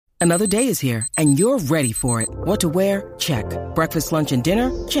Another day is here, and you're ready for it. What to wear? Check. Breakfast, lunch, and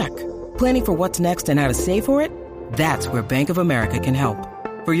dinner? Check. Planning for what's next and how to save for it? That's where Bank of America can help.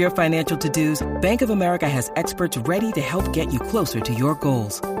 For your financial to-dos, Bank of America has experts ready to help get you closer to your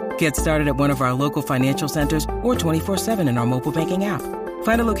goals. Get started at one of our local financial centers or 24/7 in our mobile banking app.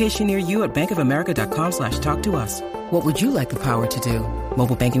 Find a location near you at bankofamerica.com/talktous. What would you like the power to do?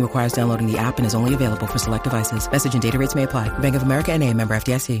 Mobile banking requires downloading the app and is only available for select devices. Message and data rates may apply. Bank of America N.A., member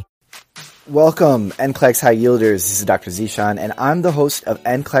FDIC. Welcome, NCLEX High Yielders. This is Dr. Zishan, and I'm the host of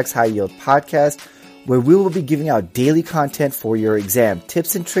NCLEX High Yield Podcast, where we will be giving out daily content for your exam,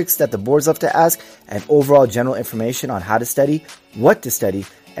 tips and tricks that the boards love to ask, and overall general information on how to study, what to study,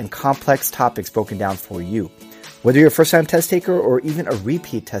 and complex topics broken down for you. Whether you're a first-time test taker or even a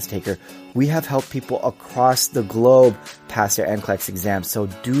repeat test taker, we have helped people across the globe pass their NCLEX exams, so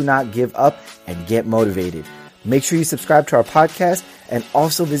do not give up and get motivated. Make sure you subscribe to our podcast and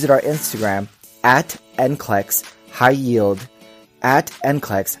also visit our Instagram at NCLEX High Yield, at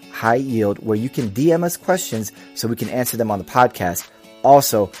NCLEX High Yield, where you can DM us questions so we can answer them on the podcast.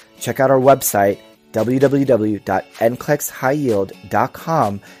 Also, check out our website,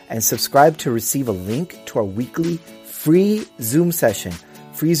 www.nclexhighyield.com, and subscribe to receive a link to our weekly free Zoom session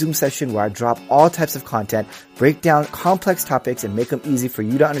where I drop all types of content, break down complex topics, and make them easy for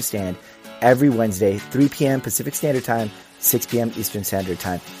you to understand every Wednesday, 3 p.m. Pacific Standard Time, 6 p.m. Eastern Standard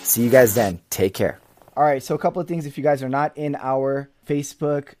Time. See you guys then. Take care. All right, so a couple of things. If you guys are not in our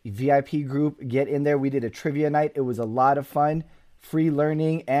Facebook VIP group, get in there. We did a trivia night. It was a lot of fun, free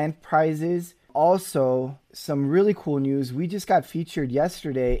learning and prizes. Also, some really cool news. We just got featured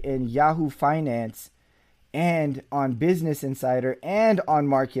yesterday in Yahoo Finance and on Business Insider and on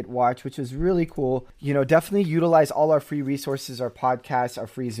Market Watch, which is really cool. You know, definitely utilize all our free resources, our podcasts, our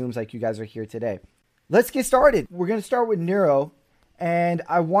free Zooms like you guys are here today. Let's get started. We're going to start with neuro, and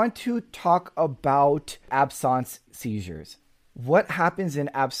I want to talk about absence seizures. What happens in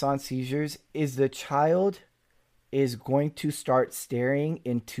absence seizures is the child is going to start staring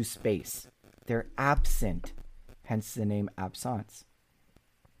into space. They're absent, hence the name absence.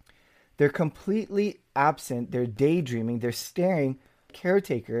 They're completely absent. They're daydreaming. They're staring.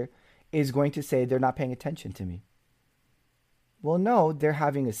 Caretaker is going to say they're not paying attention to me. Well, no, they're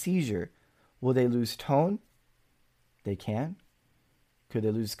having a seizure. Will they lose tone? They can. Could they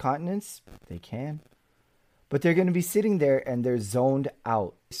lose continence? They can. But they're going to be sitting there and they're zoned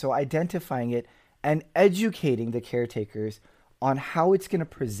out. So identifying it and educating the caretakers on how it's going to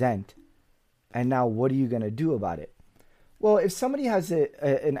present. And now what are you going to do about it? Well, if somebody has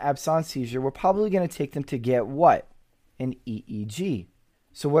an absence seizure, we're probably going to take them to get what? An EEG.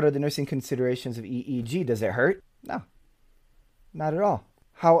 So what are the nursing considerations of EEG? Does it hurt? No, not at all.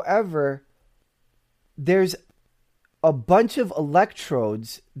 However, there's a bunch of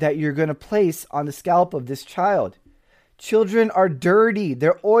electrodes that you're going to place on the scalp of this child. Children are dirty.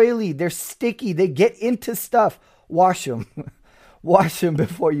 They're oily. They're sticky. They get into stuff. Wash them. Wash them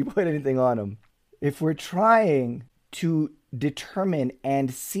before you put anything on them. If we're trying to determine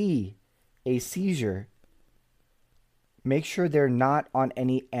and see a seizure, make sure they're not on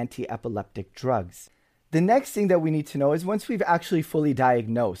any anti-epileptic drugs. The next thing that we need to know is once we've actually fully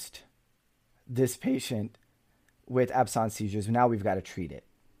diagnosed this patient with absence seizures, now we've got to treat it.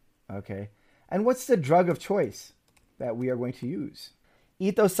 Okay? And what's the drug of choice that we are going to use?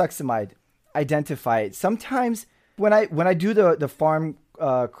 Ethosuximide. Identify it. Sometimes when I do the pharm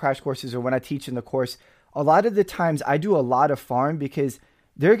crash courses, or when I teach in the course, a lot of the times I do a lot of pharm because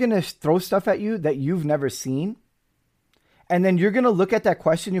they're going to throw stuff at you that you've never seen. And then you're going to look at that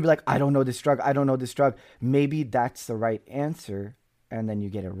question. You'll be like, I don't know this drug. I don't know this drug. Maybe that's the right answer. And then you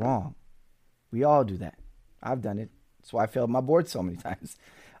get it wrong. We all do that. I've done it. That's why I failed my board so many times.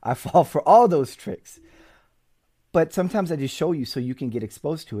 I fall for all those tricks. But sometimes I just show you so you can get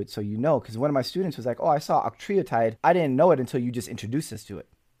exposed to it so you know. Because one of my students was like, oh, I saw octreotide. I didn't know it until you just introduced us to it.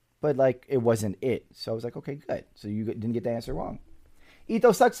 But like, it wasn't it. So I was like, okay, good. So you didn't get the answer wrong.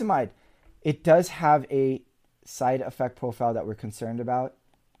 Ethosuximide. It does have a side effect profile that we're concerned about.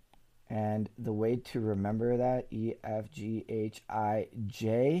 And the way to remember that, EFGHIJ.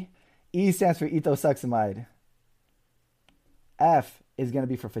 E stands for ethosuximide. F is going to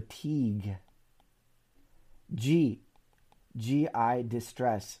be for fatigue. G, GI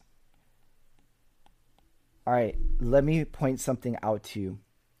distress. All right, let me point something out to you.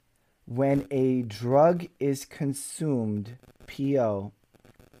 When a drug is consumed, PO,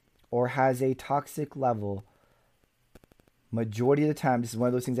 or has a toxic level, majority of the time, this is one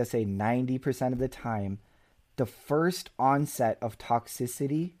of those things I say 90% of the time, the first onset of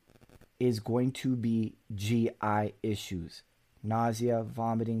toxicity is going to be GI issues. nausea,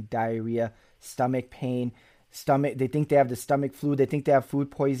 vomiting, diarrhea, stomach pain, they think they have the stomach flu, they think they have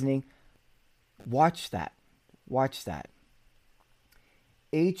food poisoning. Watch that. Watch that.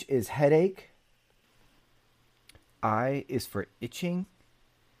 H is headache. I is for itching.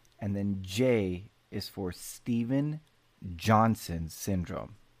 And then J is for Stevens-Johnson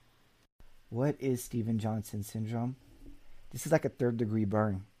syndrome. What is Stevens-Johnson syndrome? This is like a 3rd-degree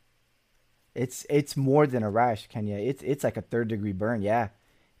burn. It's more than a rash, Kenya. It's like a 3rd-degree burn. Yeah,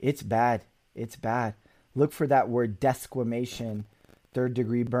 it's bad. It's bad. Look for that word desquamation,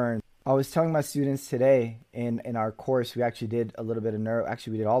 3rd-degree burn. I was telling my students today in our course, we actually did a little bit of neuro.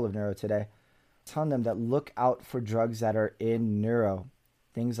 Actually, we did all of neuro today. Telling them that look out for drugs that are in neuro.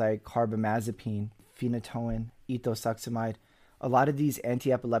 Things like carbamazepine, phenytoin, ethosuximide. A lot of these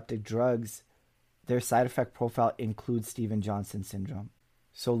anti-epileptic drugs, their side effect profile includes Stevens-Johnson syndrome.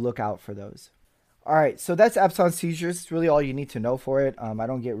 So look out for those. All right, so that's absence seizures. It's really all you need to know for it. I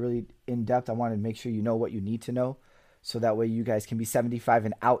don't get really in depth. I want to make sure you know what you need to know, so that way you guys can be 75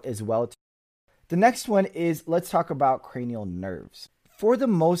 and out as well. The next one is, let's talk about cranial nerves. For the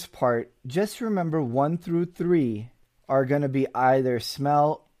most part, just remember 1 through 3 are going to be either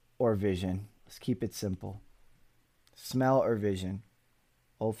smell or vision. Let's keep it simple. Smell or vision.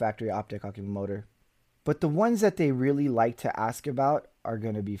 Olfactory, optic, oculomotor. But the ones that they really like to ask about are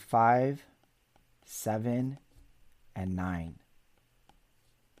going to be 5, 7, and 9.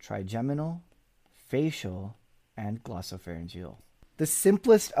 Trigeminal, facial, and glossopharyngeal. The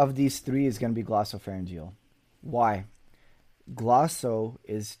simplest of these 3 is going to be glossopharyngeal. Why? Glosso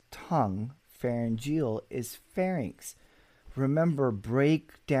is tongue, pharyngeal is pharynx. Remember,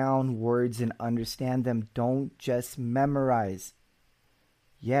 break down words and understand them. Don't just memorize.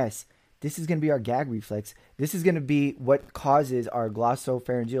 Yes, this is going to be our gag reflex. This is going to be what causes our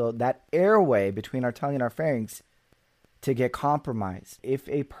glossopharyngeal, that airway between our tongue and our pharynx, to get compromised. If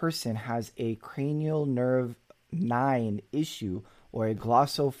a person has a cranial nerve 9 issue or a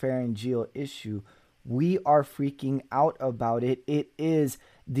glossopharyngeal issue, we are freaking out about it. It is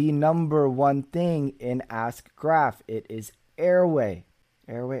the number one thing in Ask Graph. It is airway.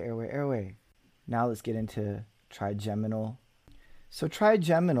 Airway, airway, airway. Now let's get into trigeminal. So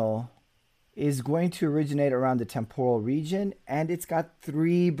trigeminal is going to originate around the temporal region, and it's got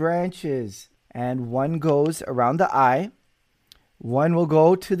 3 branches. And one goes around the eye, one will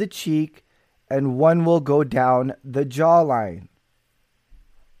go to the cheek, and one will go down the jawline.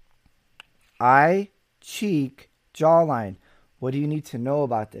 Eye, cheek, jawline. What do you need to know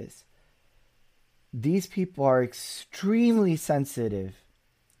about this? These people are extremely sensitive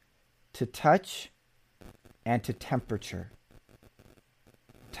to touch and to temperature.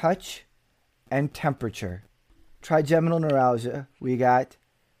 Touch and temperature. Trigeminal neuralgia, we got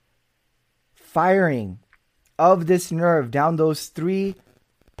firing of this nerve down those 3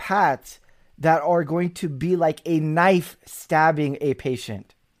 paths that are going to be like a knife stabbing a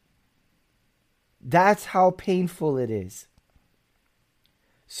patient. That's how painful it is.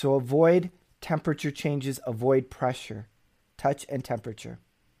 So avoid temperature changes, avoid pressure, touch and temperature.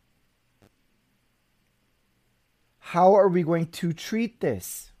 How are we going to treat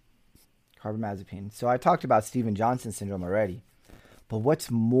this? Carbamazepine. So I talked about Stevens-Johnson syndrome already. But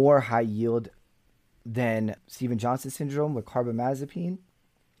what's more high yield than Stevens-Johnson syndrome with carbamazepine?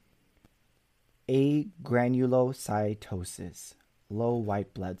 Agranulocytosis, low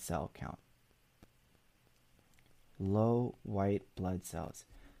white blood cell count. Low white blood cells.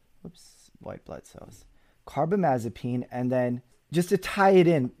 White blood cells. Carbamazepine, and then just to tie it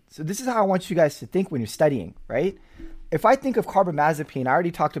in. So this is how I want you guys to think when you're studying, right? If I think of carbamazepine, I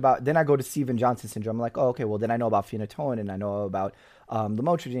already talked about, then I go to Stevens-Johnson syndrome. I'm like, oh, okay, well, then I know about phenytoin, and I know about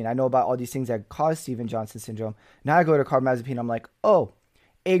lamotrigine. I know about all these things that cause Stevens-Johnson syndrome. Now I go to carbamazepine. I'm like, oh,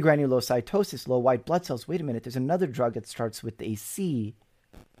 agranulocytosis, low white blood cells. Wait a minute. There's another drug that starts with a C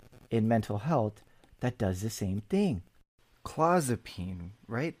in mental health that does the same thing. Clozapine,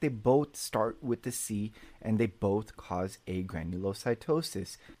 right? They both start with the C and they both cause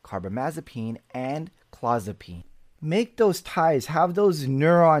agranulocytosis. Carbamazepine and clozapine. Make those ties, have those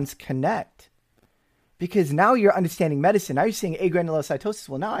neurons connect. Because now you're understanding medicine. Now you're saying agranulocytosis.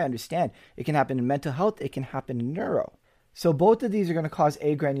 Well, now I understand. It can happen in mental health. It can happen in neuro. So both of these are going to cause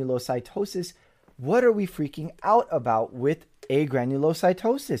agranulocytosis. What are we freaking out about with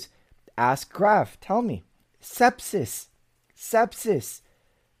agranulocytosis? Ask Graph. Tell me. Sepsis. Sepsis.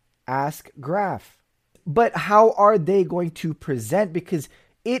 Ask Graph. But how are they going to present? Because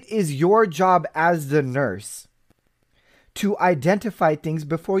it is your job as the nurse to identify things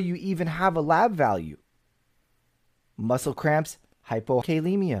before you even have a lab value. Muscle cramps,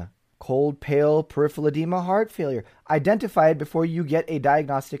 hypokalemia. Cold, pale, peripheral edema, heart failure. Identify it before you get a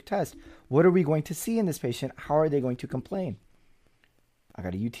diagnostic test. What are we going to see in this patient? How are they going to complain? I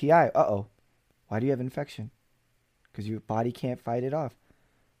got a UTI. Uh-oh. Why do you have infection? Because your body can't fight it off.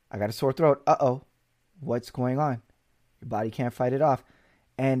 I got a sore throat. Uh-oh. What's going on? Your body can't fight it off.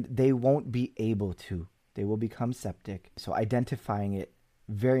 And they won't be able to. They will become septic. So identifying it,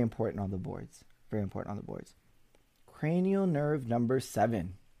 very important on the boards. Very important on the boards. Cranial nerve number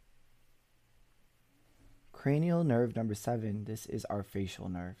 7. Cranial nerve number 7. This is our facial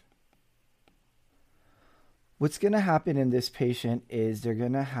nerve. What's going to happen in this patient is they're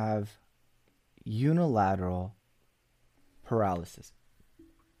going to have unilateral paralysis.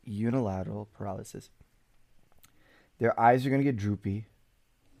 Unilateral paralysis. Their eyes are going to get droopy.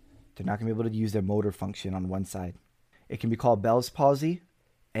 They're not going to be able to use their motor function on one side. It can be called Bell's palsy,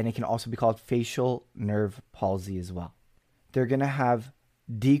 and it can also be called facial nerve palsy as well. They're going to have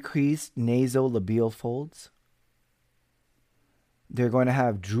decreased nasolabial folds. They're going to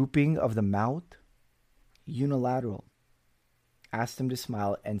have drooping of the mouth, unilateral. Ask them to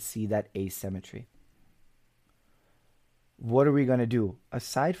smile and see that asymmetry. What are we going to do?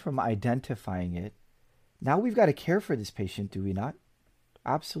 Aside from identifying it, now we've got to care for this patient, do we not?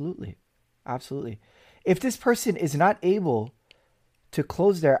 Absolutely. Absolutely. If this person is not able to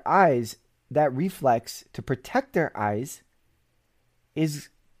close their eyes, that reflex to protect their eyes is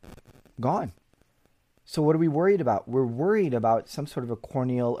gone. So what are we worried about? We're worried about some sort of a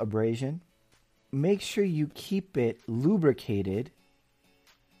corneal abrasion. Make sure you keep it lubricated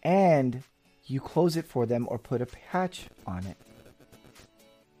and you close it for them or put a patch on it.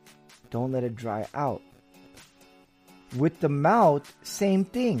 Don't let it dry out. With the mouth, same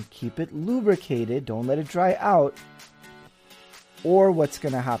thing. Keep it lubricated. Don't let it dry out. Or what's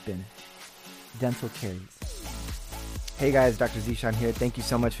going to happen? Dental caries. Hey guys, Dr. Zeeshan here. Thank you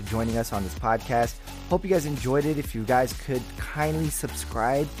so much for joining us on this podcast. Hope you guys enjoyed it. If you guys could kindly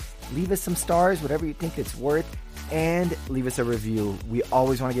subscribe, leave us some stars, whatever you think it's worth, and leave us a review. We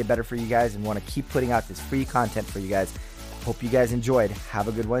always want to get better for you guys and want to keep putting out this free content for you guys. Hope you guys enjoyed. Have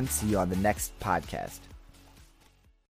a good one. See you on the next podcast.